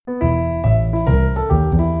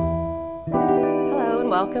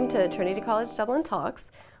welcome to Trinity College Dublin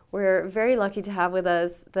Talks. We're very lucky to have with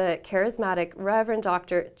us the charismatic Reverend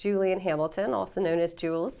Dr. Julian Hamilton, also known as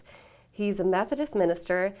Jules. He's a Methodist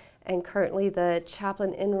minister and currently the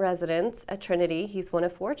chaplain in residence at Trinity. He's one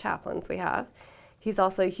of 4 chaplains we have. He's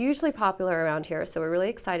also hugely popular around here, so we're really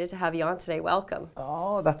excited to have you on today. Welcome.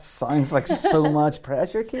 Oh, that sounds like so much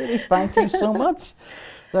pressure, Katie. Thank you so much.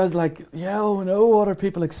 That was like, yeah, oh no, what are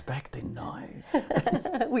people expecting now?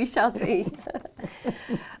 We shall see.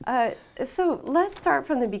 So let's start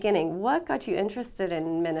from the beginning. What got you interested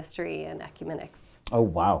in ministry and ecumenics? Oh,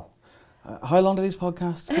 wow. How long do these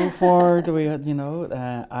podcasts go for?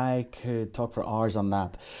 I could talk for hours on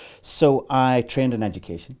that. So I trained in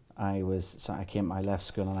education. I left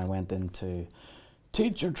school and I went into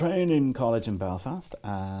teacher training college in Belfast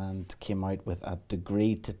and came out with a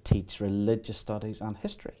degree to teach religious studies and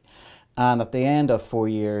history. And at the end of 4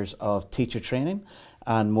 years of teacher training,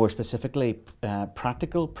 and more specifically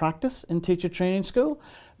practical practice in teacher training school,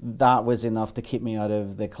 that was enough to keep me out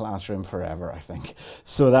of the classroom forever, I think.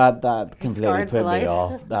 So that completely put me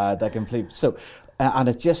off. And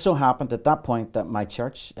it just so happened at that point that my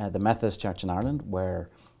church, the Methodist Church in Ireland, were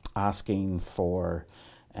asking for,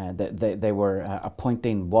 they were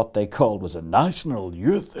appointing what they called was a national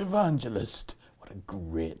youth evangelist. What a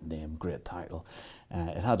great name, great title.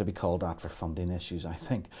 It had to be called that for funding issues, I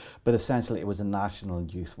think. But essentially it was a national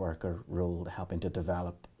youth worker role, helping to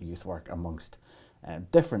develop youth work amongst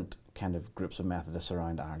different kind of groups of Methodists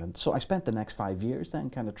around Ireland. So I spent the next 5 years then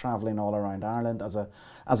kind of travelling all around Ireland as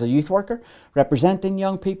a youth worker, representing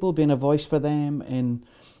young people, being a voice for them in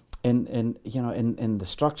the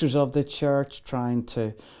structures of the church, trying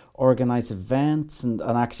to organise events and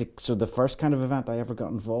actually, so the first kind of event I ever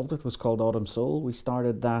got involved with was called Autumn Soul. We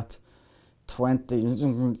started that 20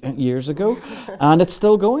 years ago and it's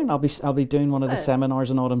still going. I'll be doing one of the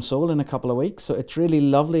seminars on Autumn Soul in a couple of weeks, so it's really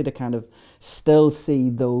lovely to kind of still see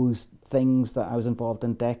those things that I was involved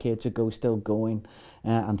in decades ago still going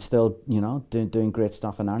and still doing great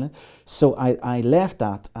stuff in Ireland. So I left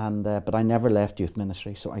that but I never left youth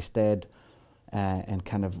ministry, so I stayed and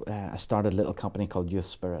I started a little company called Youth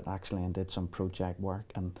Spirit actually, and did some project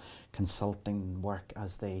work and consulting work,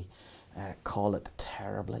 as they call it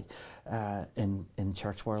terribly in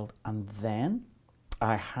church world. And then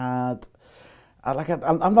I had,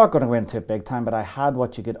 I'm not going to go into it big time, but I had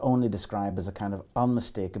what you could only describe as a kind of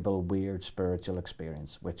unmistakable weird spiritual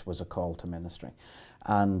experience, which was a call to ministry,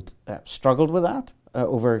 and struggled with that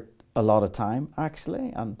over a lot of time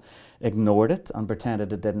actually, and ignored it and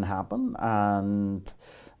pretended it didn't happen. And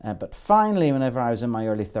but finally, whenever I was in my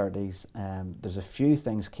early 30s, there's a few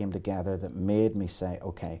things came together that made me say,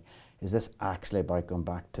 okay, is this actually about going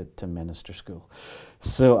back to minister school?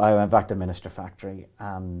 So I went back to Minister Factory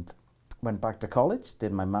and went back to college,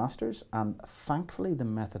 did my master's, and thankfully the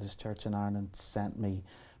Methodist Church in Ireland sent me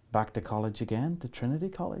back to college again, to Trinity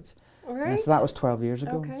College. Right. So that was 12 years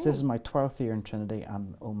ago. Okay. So this is my 12th year in Trinity,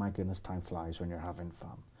 and oh my goodness, time flies when you're having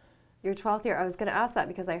fun. Your 12th year. I was going to ask that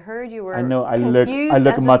because I heard you were I know, I confused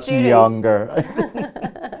look as much a student.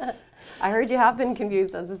 younger. I heard you have been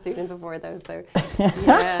confused as a student before though, so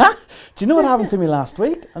yeah. Do you know what happened to me last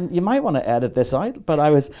week? And you might want to edit this out, but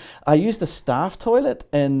I used a staff toilet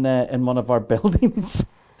in one of our buildings.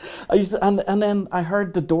 And then I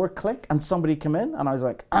heard the door click and somebody come in, and I was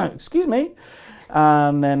like, excuse me.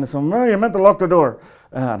 And then someone, you meant to lock the door.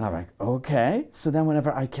 And I'm like, okay. So then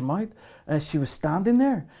whenever I came out, she was standing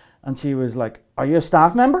there and she was like, are you a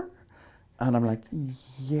staff member? And I'm like,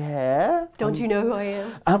 yeah. Don't you know who I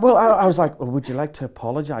am? And I was like, well, would you like to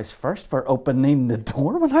apologise first for opening the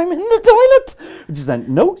door when I'm in the toilet? Which is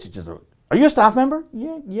then, no. She just, are you a staff member?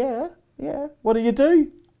 Yeah. What do you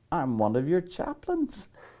do? I'm one of your chaplains.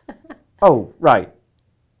 Oh, right.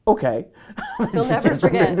 Okay. You'll never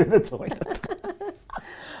forget. Into the toilet.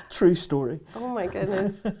 True story. Oh my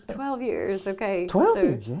goodness. 12 years, okay. 12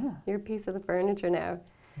 years, yeah. You're a piece of the furniture now.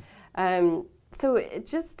 So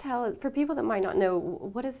just tell us, for people that might not know,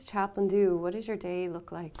 what does a chaplain do? What does your day look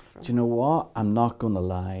like? Do you know what? I'm not going to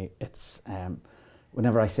lie. It's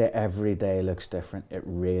whenever I say every day looks different, it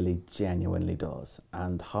really genuinely does.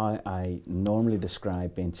 And how I normally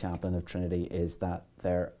describe being chaplain of Trinity is that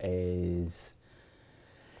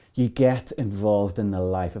you get involved in the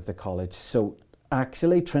life of the college. So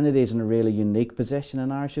actually, Trinity is in a really unique position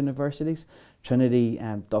in Irish universities. Trinity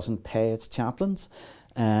doesn't pay its chaplains.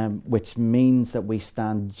 Which means that we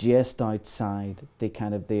stand just outside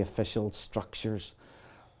the official structures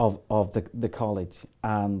of the college.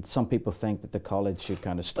 And some people think that the college should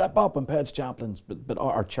kind of step up and pay its chaplains, but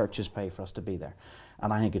our churches pay for us to be there.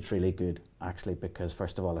 And I think it's really good, actually, because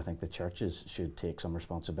first of all, I think the churches should take some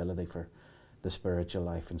responsibility for the spiritual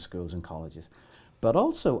life in schools and colleges. But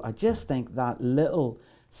also, I just think that little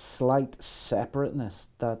slight separateness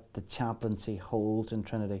that the chaplaincy holds in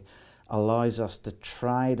Trinity allows us to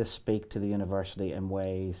try to speak to the university in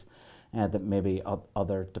ways that maybe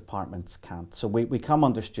other departments can't. So we come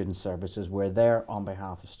under student services, we're there on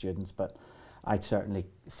behalf of students, but I certainly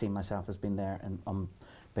see myself as being there on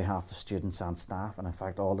behalf of students and staff, and in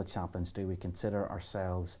fact all the chaplains do. We consider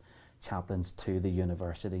ourselves chaplains to the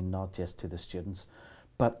university, not just to the students.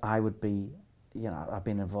 But I would be, I've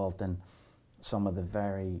been involved in some of the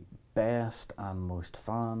very best and most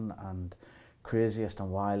fun and craziest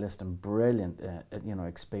and wildest and brilliant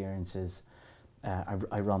experiences.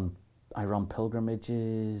 I run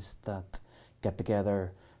pilgrimages that get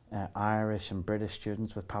together Irish and British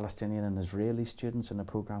students with Palestinian and Israeli students in a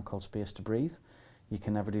program called Space to Breathe. You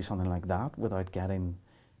can never do something like that without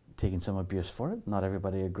taking some abuse for it. Not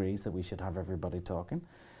everybody agrees that we should have everybody talking.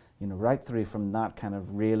 Right through from that kind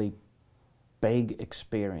of really big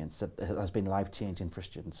experience that has been life-changing for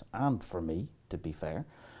students and for me, to be fair,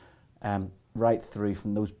 right through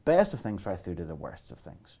from those best of things right through to the worst of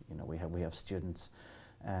things. We have students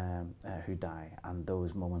who die, and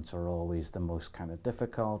those moments are always the most kind of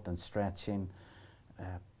difficult and stretching.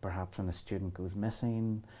 Perhaps when a student goes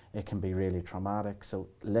missing, it can be really traumatic. So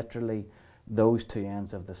literally those two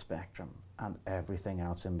ends of the spectrum and everything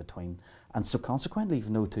else in between. And so consequently,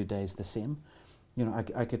 even no 2 days the same.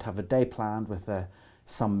 I could have a day planned with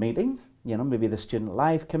some meetings, maybe the student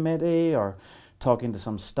life committee, or talking to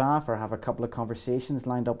some staff, or have a couple of conversations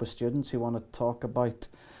lined up with students who want to talk about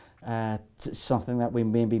something that we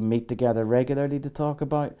maybe meet together regularly to talk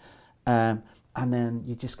about. And then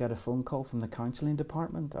you just get a phone call from the counselling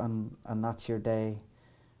department, and that's your day.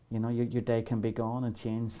 Your day can be gone and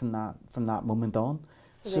changed from that moment on.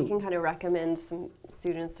 So they can kind of recommend some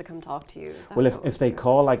students to come talk to you. Well, if they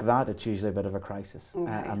call like that, it's usually a bit of a crisis,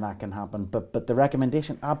 and that can happen. But the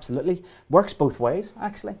recommendation absolutely works both ways,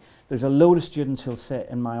 actually. There's a load of students who'll sit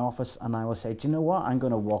in my office and I will say, do you know what, I'm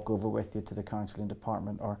going to walk over with you to the counselling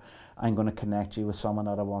department, or I'm going to connect you with someone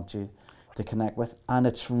that I want you to connect with. And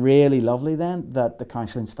it's really lovely then that the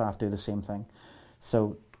counselling staff do the same thing.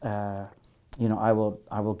 So, I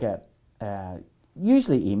will get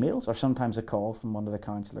usually emails or sometimes a call from one of the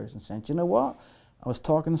counsellors and saying, do you know what, I was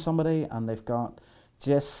talking to somebody and they've got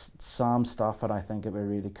just some stuff that I think it would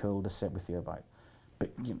be really cool to sit with you about.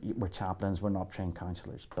 But we're chaplains, we're not trained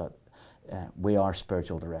counsellors, but we are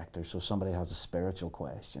spiritual directors. So somebody has a spiritual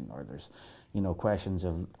question, or there's, questions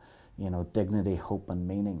of, dignity, hope and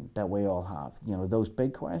meaning that we all have, those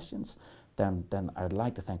big questions, then I'd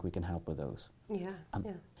like to think we can help with those.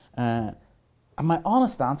 And my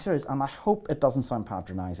honest answer is, and I hope it doesn't sound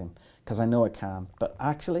patronising, because I know it can, but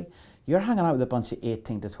actually, you're hanging out with a bunch of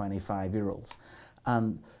 18 to 25-year-olds,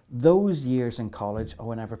 and those years in college are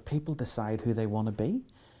whenever people decide who they want to be.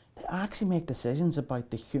 They actually make decisions about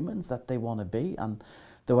the humans that they want to be and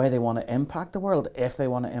the way they want to impact the world, if they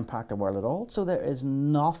want to impact the world at all. So there is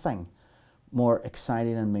nothing more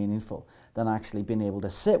exciting and meaningful than actually being able to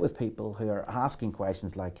sit with people who are asking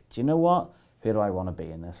questions like, do you know what, who do I want to be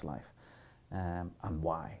in this life? And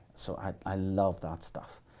why. So I love that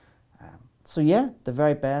stuff. So yeah, the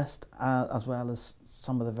very best as well as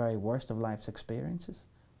some of the very worst of life's experiences.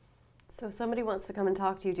 So if somebody wants to come and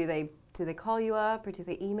talk to you, do they call you up or do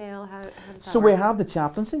they email? How does that so work? We have the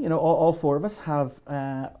chaplaincy. All four of us have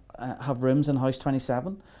rooms in House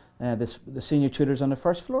 27. The senior tutor's on the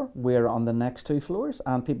first floor. We're on the next two floors,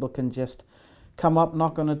 and people can just come up,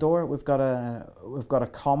 knock on the door. We've got a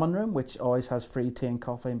common room which always has free tea and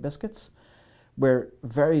coffee and biscuits. We're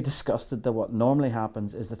very disgusted that what normally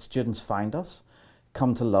happens is that students find us,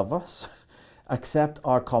 come to love us, accept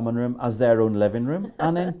our common room as their own living room,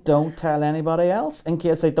 and then don't tell anybody else in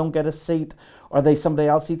case they don't get a seat or somebody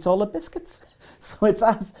else eats all the biscuits.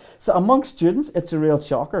 So amongst students, it's a real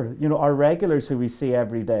shocker. Our regulars who we see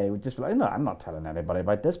every day would just be like, no, I'm not telling anybody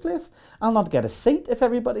about this place. I'll not get a seat if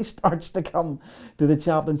everybody starts to come to the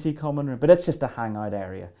chaplaincy common room. But it's just a hangout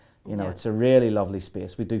area. It's a really lovely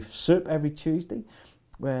space. We do soup every Tuesday.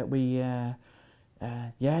 Where we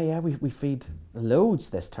feed loads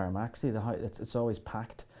this term, actually. It's always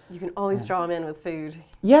packed. You can always draw them in with food.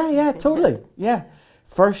 Yeah, totally. Yeah.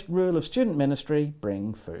 First rule of student ministry,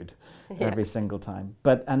 bring food every single time.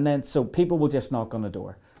 So people will just knock on the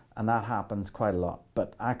door, and that happens quite a lot.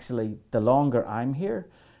 But actually, the longer I'm here,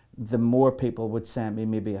 the more people would send me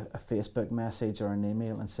maybe a Facebook message or an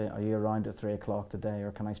email and say, are you around at 3 o'clock today,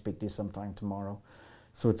 or can I speak to you sometime tomorrow?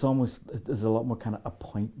 So there's a lot more kind of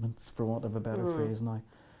appointments, for want of a better phrase now.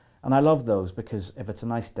 And I love those, because if it's a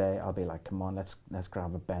nice day, I'll be like, come on, let's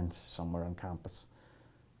grab a bench somewhere on campus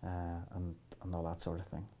and all that sort of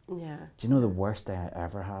thing. Yeah. Do you know the worst day I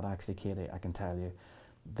ever had, actually, Katie? I can tell you.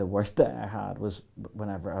 The worst day I had was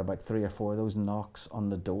whenever I had about 3 or 4 of those knocks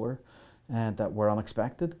on the door that were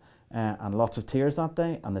unexpected, and lots of tears that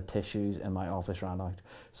day, and the tissues in my office ran out.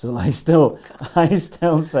 So I still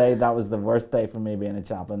say that was the worst day for me being a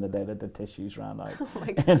chaplain, the day that the tissues ran out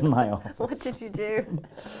in my office. What did you do?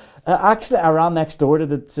 Actually, I ran next door to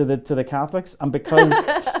the Catholics, and because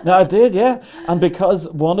no, I did, yeah, and because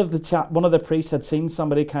one of the priests had seen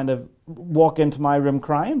somebody kind of walk into my room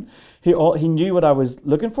crying, he knew what I was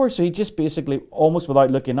looking for, so he just basically, almost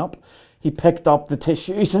without looking up, he picked up the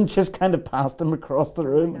tissues and just kind of passed them across the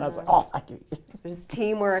room, and I was like, "Oh, thank you." There's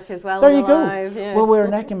teamwork as well. There you go. Yeah. Well, we're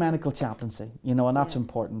an ecumenical chaplaincy, and that's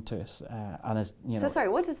important to us. And as So sorry,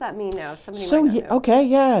 what does that mean now? Somebody so might not know. okay,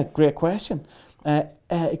 yeah, great question.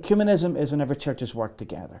 Ecumenism is whenever churches work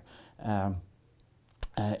together.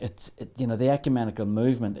 The ecumenical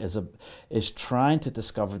movement is trying to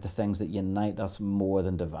discover the things that unite us more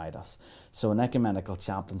than divide us. So an ecumenical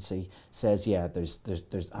chaplaincy says, there's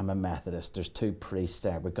I'm a Methodist, there's 2 priests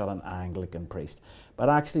there, we've got an Anglican priest, but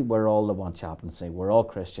actually we're all the one chaplaincy. We're all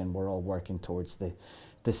Christian. We're all working towards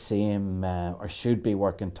the same, or should be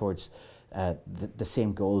working towards the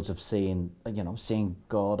same goals of seeing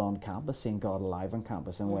God on campus, seeing God alive on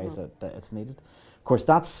campus in ways that it's needed. Of course,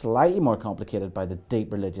 that's slightly more complicated by the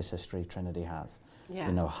deep religious history Trinity has.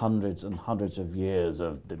 Yes. Hundreds and hundreds of years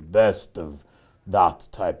of the best of that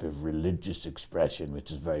type of religious expression,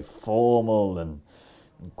 which is very formal and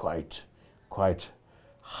quite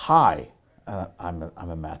high. I'm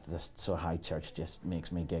a Methodist, so high church just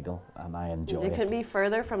makes me giggle, and I enjoy it. You couldn't be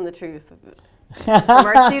further from the truth from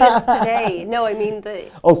our students today. No, I mean the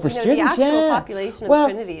students, the actual population of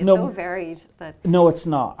Trinity is so varied that. No, it's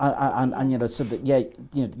not, and so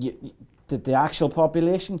that the actual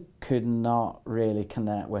population could not really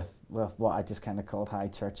connect with what I just kind of called high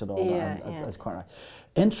church at all. That's quite right.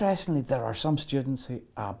 Interestingly, there are some students who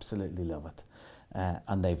absolutely love it.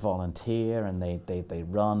 And they volunteer, and they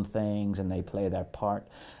run things, and they play their part.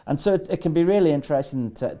 And so it can be really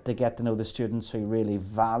interesting to get to know the students who really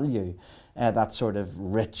value that sort of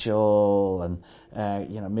ritual and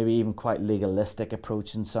maybe even quite legalistic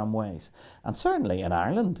approach in some ways. And certainly in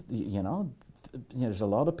Ireland, there's a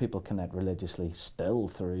lot of people connect religiously still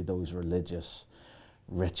through those religious,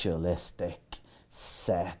 ritualistic,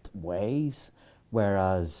 set ways,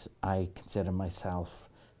 whereas I consider myself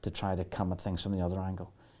to try to come at things from the other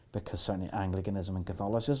angle, because certainly Anglicanism and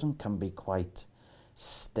Catholicism can be quite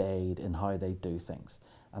staid in how they do things,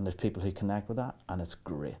 and there's people who connect with that, and it's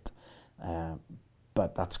great.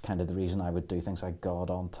 But that's kind of the reason I would do things like God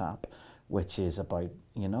on Tap, which is about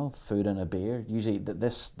food and a beer. Usually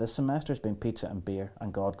this semester has been pizza and beer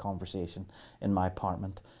and God conversation in my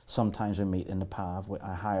apartment. Sometimes we meet in the Pav.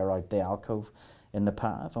 I hire out the alcove in the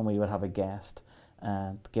Pav, and we would have a guest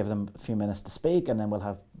and give them a few minutes to speak, and then we'll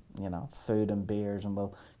have food and beers, and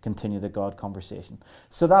we'll continue the God conversation.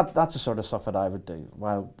 So that's the sort of stuff that I would do,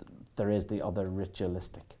 while there is the other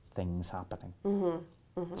ritualistic things happening.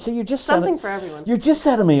 So you're just something for everyone. You're just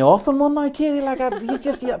setting me off on one night, Katie.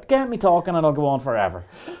 You get me talking, and I'll go on forever.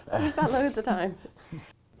 You've got loads of time.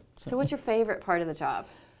 So what's your favourite part of the job?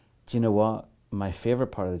 Do you know what? My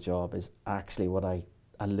favourite part of the job is actually what I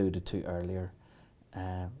alluded to earlier.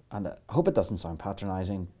 And I hope it doesn't sound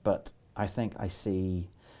patronising, but I think I see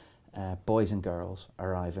boys and girls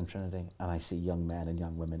arrive in Trinity, and I see young men and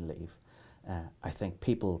young women leave. I think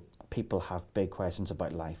people have big questions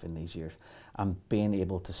about life in these years, and being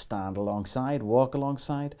able to stand alongside, walk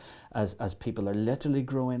alongside, as people are literally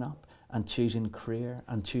growing up and choosing career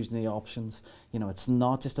and choosing the options. It's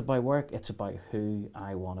not just about work, it's about who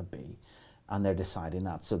I want to be, and they're deciding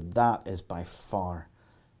that. So that is by far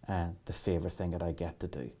the favourite thing that I get to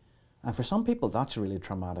do. And for some people, that's a really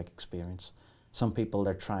traumatic experience. Some people,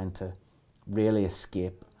 they're trying to really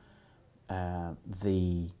escape I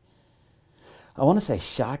want to say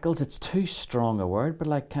shackles, it's too strong a word, but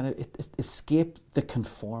escape the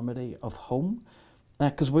conformity of home.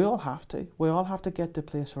 Because we all have to. We all have to get to a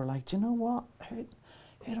place where do you know what? Who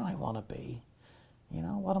do I want to be?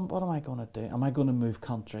 What am I going to do? Am I going to move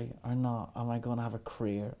country or not? Am I going to have a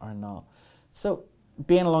career or not? So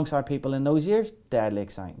being alongside people in those years, deadly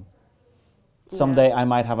exciting. Someday I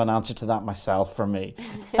might have an answer to that myself for me.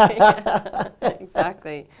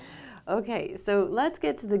 Exactly. Okay, so let's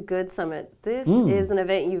get to the Good Summit. This is an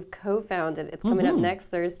event you've co-founded. It's coming up next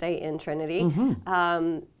Thursday in Trinity.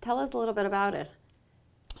 Tell us a little bit about it.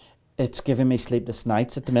 It's giving me sleepless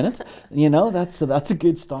nights at the minute. That's a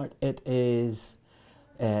good start. It is.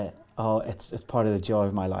 It's part of the joy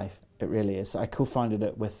of my life. It really is. I co-founded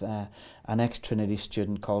it with an ex-Trinity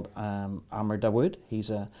student called Amr Dawood. He's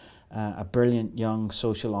a brilliant young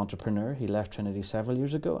social entrepreneur. He left Trinity several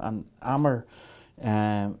years ago, and Amr,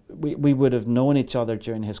 we would have known each other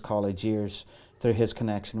during his college years through his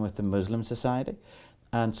connection with the Muslim Society,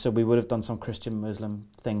 and so we would have done some Christian-Muslim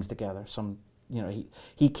things together.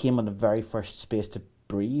 He came on the very first Space to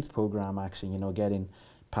Breathe program, actually, getting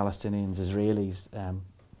Palestinians, Israelis,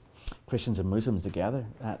 Christians and Muslims together.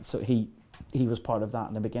 So he was part of that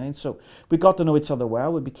in the beginning. So we got to know each other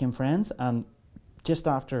well. We became friends, and just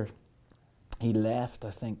after he left,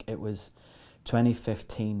 I think it was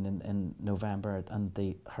 2015 in November, and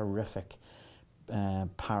the horrific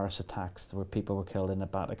Paris attacks where people were killed in the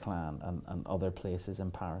Bataclan and other places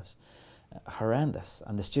in Paris. Horrendous.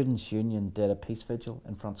 And the Students' Union did a peace vigil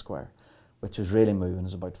in Front Square, which was really moving. There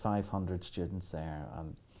was about 500 students there,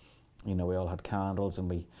 and we all had candles, and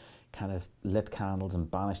we kind of lit candles and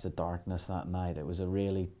banished the darkness that night. It was a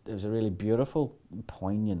really beautiful,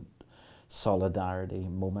 poignant solidarity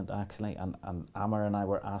moment, actually, and Amr and I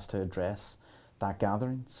were asked to address that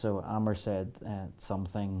gathering. So Amr said some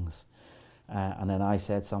things, and then I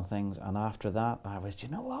said some things, and after that I was, you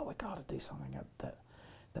know what, we got to do something that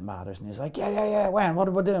matters. And he was like, yeah, when? What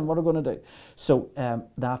are we doing? What are we going to do? So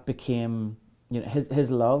that became his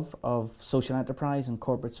love of social enterprise and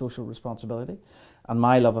corporate social responsibility, and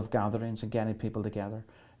my love of gatherings and getting people together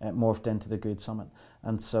morphed into the Good Summit.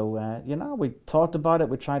 And so, we talked about it,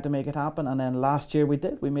 we tried to make it happen, and then last year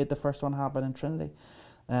we made the first one happen in Trinity.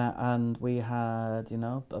 And we had,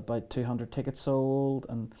 about 200 tickets sold,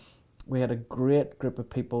 and we had a great group of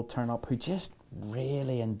people turn up who just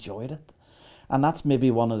really enjoyed it. And that's maybe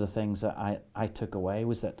one of the things that I took away,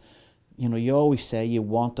 was that, you always say you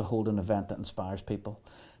want to hold an event that inspires people.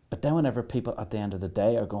 But then whenever people at the end of the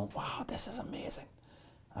day are going, wow, this is amazing,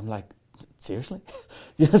 I'm like, seriously?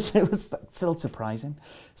 Yes, it was still surprising.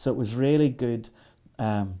 So it was really good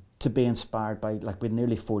to be inspired by, we had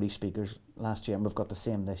nearly 40 speakers last year, and we've got the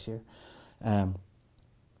same this year.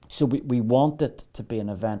 So we want it to be an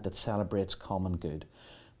event that celebrates common good.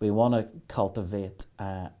 We want to cultivate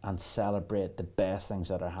and celebrate the best things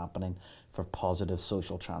that are happening for positive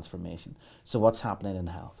social transformation. So what's happening in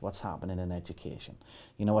health? What's happening in education?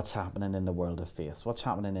 What's happening in the world of faith? What's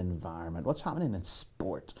happening in environment? What's happening in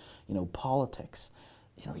sport? Politics.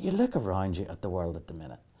 You look around you at the world at the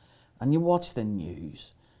minute, and you watch the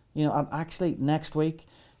news. And actually next week,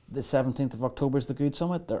 the 17th of October is the Good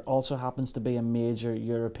Summit. There also happens to be a major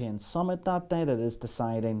European summit that day that is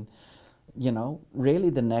deciding, really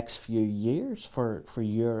the next few years for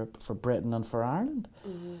Europe, for Britain and for Ireland.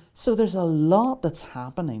 Mm-hmm. So there's a lot that's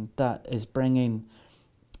happening that is bringing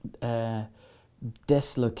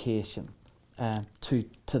dislocation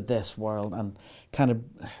to this world, and kind of,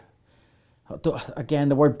 again,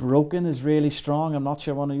 the word broken is really strong. I'm not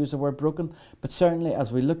sure I want to use the word broken, but certainly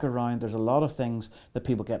as we look around, there's a lot of things that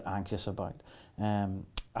people get anxious about. And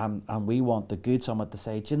we want the Good Summit to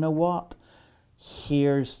say, do you know what?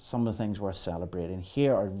 Here's some of the things we're celebrating.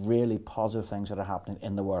 Here are really positive things that are happening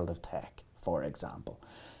in the world of tech, for example.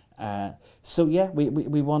 So yeah,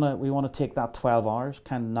 we want to take that 12 hours,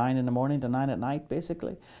 kind of 9 in the morning to 9 at night,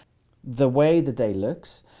 basically. The way the day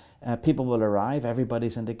looks, people will arrive,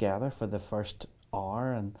 everybody's in together for the first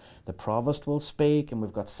hour, and the provost will speak, and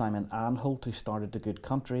we've got Simon Anholt, who started the Good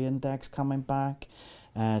Country Index, coming back,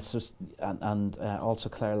 also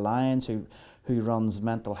Claire Lyons, who runs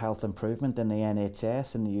mental health improvement in the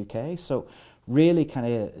NHS in the UK. So really kind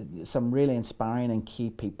of some really inspiring and key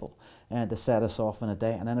people to set us off in a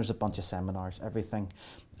day. And then there's a bunch of seminars, everything.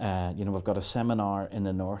 We've got a seminar in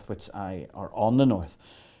the north, or on the north,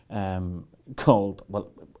 called,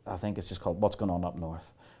 I think it's just called What's Going On Up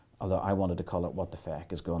North. Although I wanted to call it What the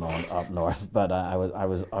Feck is Going On Up North, but I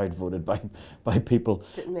was outvoted by people.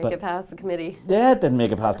 Didn't make it past the committee. Yeah, it didn't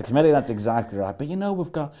make it past the committee. That's exactly right. But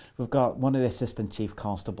we've got one of the assistant chief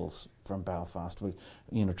constables from Belfast.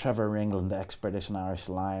 Trevor Ringland, the ex-British and Irish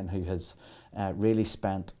Lion, who has really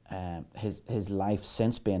spent his life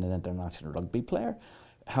since being an international rugby player,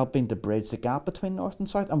 helping to bridge the gap between North and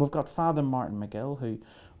South. And we've got Father Martin McGill, who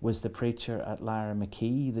was the preacher at Lyra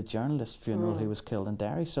McKee, the journalist's funeral, who was killed in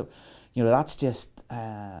Derry. So, that's just,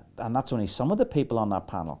 and that's only some of the people on that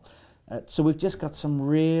panel. So we've just got some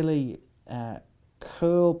really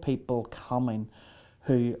cool people coming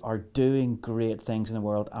who are doing great things in the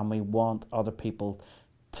world, and we want other people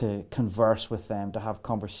to converse with them, to have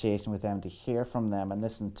conversation with them, to hear from them and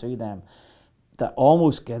listen to them. That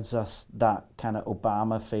almost gives us that kind of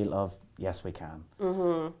Obama feel of, yes, we can.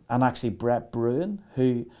 Mm-hmm. And actually Brett Bruin,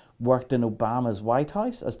 who worked in Obama's White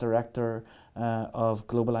House as director of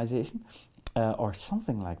globalization, or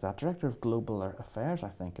something like that, Director of Global Affairs, I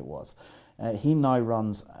think it was. He now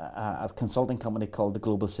runs a consulting company called the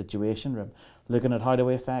Global Situation Room, looking at how do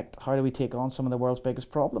we take on some of the world's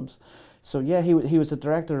biggest problems. So yeah, he was the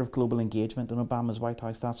Director of Global Engagement in Obama's White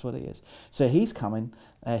House, that's what he is. So he's coming,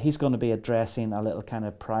 he's going to be addressing a little kind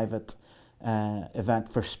of private event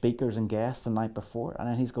for speakers and guests the night before, and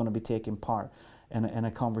then he's going to be taking part in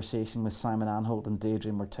a conversation with Simon Anholt and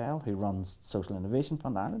Deirdre Martell, who runs Social Innovation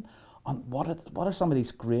Fund Ireland, on what are some of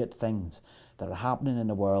these great things that are happening in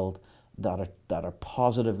the world that are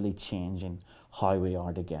positively changing how we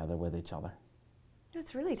are together with each other.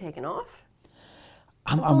 It's really taken off.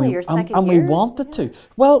 And we wanted to.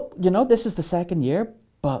 Well, this is the second year,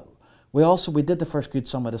 but we did the first Good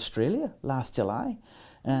Summit Australia last July.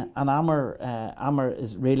 And Amr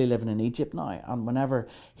is really living in Egypt now, and whenever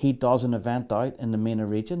he does an event out in the MENA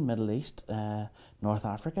region, Middle East, North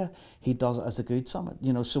Africa, he does it as a Good Summit.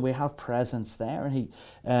 So we have presence there, and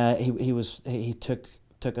he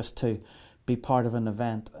took us to be part of an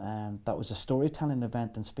event that was a storytelling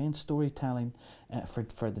event in Spain, storytelling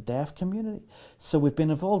for the deaf community. So we've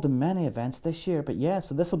been involved in many events this year, but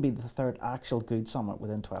so this will be the third actual Good Summit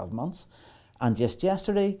within 12 months. And just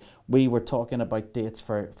yesterday, we were talking about dates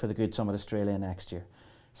for the Good Summit Australia next year.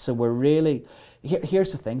 So we're really,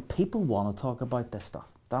 here's the thing, people want to talk about this stuff.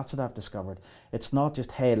 That's what I've discovered. It's not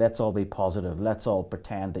just, hey, let's all be positive, let's all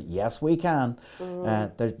pretend that yes, we can.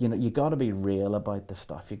 You got to be real about this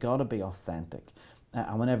stuff. You got to be authentic.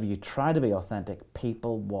 And whenever you try to be authentic,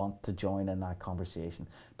 people want to join in that conversation.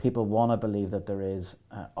 People want to believe that there is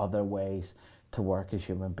other ways to work as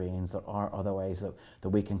human beings. There are other ways that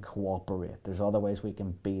we can cooperate. There's other ways we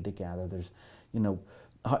can be together. There's,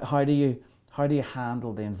 how do you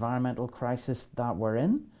handle the environmental crisis that we're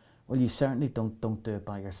in? Well, you certainly don't do it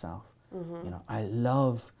by yourself. I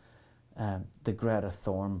love the Greta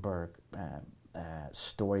Thunberg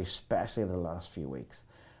story, especially over the last few weeks.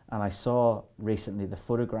 And I saw recently the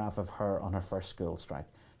photograph of her on her first school strike,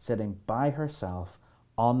 sitting by herself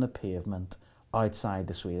on the pavement outside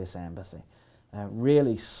the Swedish embassy.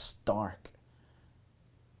 Really stark,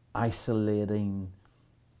 isolating,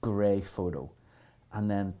 grey photo. And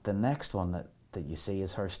then the next one that you see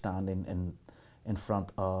is her standing in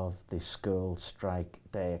front of the school strike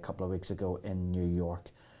day a couple of weeks ago in New York,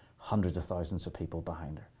 hundreds of thousands of people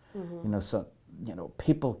behind her. So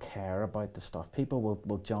people care about this stuff. People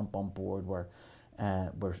will jump on board where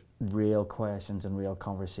real questions and real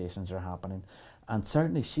conversations are happening. And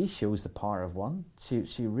certainly she shows the power of one.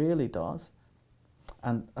 She really does.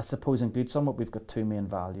 And I suppose in Good Summit we've got two main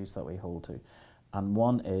values that we hold to. And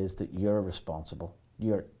one is that you're responsible.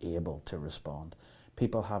 You're able to respond.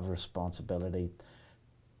 People have a responsibility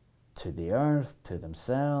to the earth, to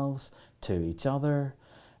themselves, to each other.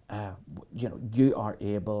 You are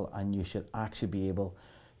able, and you should actually be able.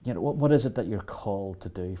 What is it that you're called to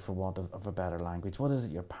do, for want of a better language? What is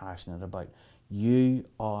it you're passionate about? You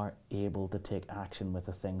are able to take action with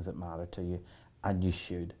the things that matter to you, and you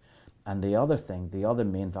should. And the other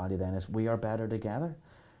main value then is we are better together.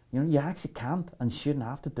 You actually can't and shouldn't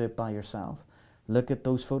have to do it by yourself. Look at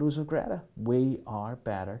those photos of Greta. We are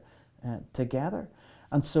better together.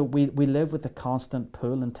 And so we live with the constant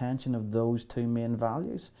pull and tension of those two main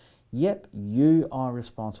values. Yep, you are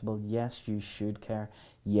responsible. Yes, you should care.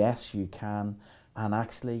 Yes, you can. And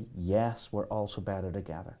actually, yes, we're also better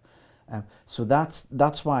together. So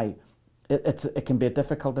that's why it can be a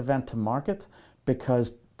difficult event to market,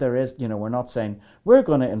 because there is, we're not saying we're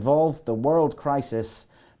going to involve the world crisis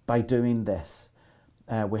by doing this.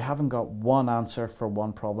 We haven't got one answer for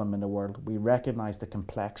one problem in the world. We recognise the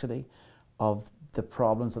complexity of the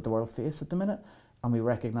problems that the world faces at the minute, and we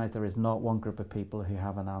recognise there is not one group of people who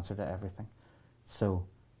have an answer to everything. So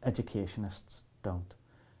educationists don't,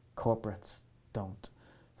 corporates don't,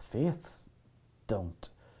 faiths don't,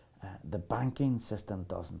 the banking system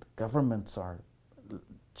doesn't, governments are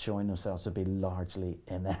showing themselves to be largely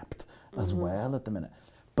inept as well at the minute.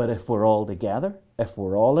 But if we're all together, if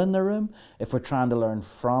we're all in the room, if we're trying to learn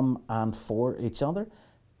from and for each other,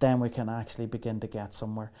 then we can actually begin to get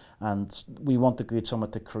somewhere. And we want the Good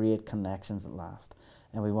Summit to create connections that last.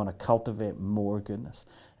 And we want to cultivate more goodness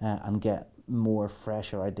and get more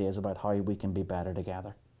fresher ideas about how we can be better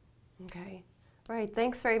together. Okay. All right.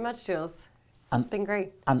 Thanks very much, Jules. It's been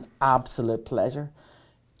great. An absolute pleasure.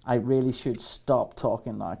 I really should stop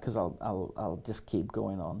talking now, because I'll just keep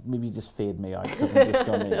going on. Maybe just fade me out, because I'm just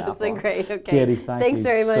going to yap. It's been great. Okay. Katie, thanks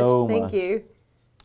very much. So Thank you.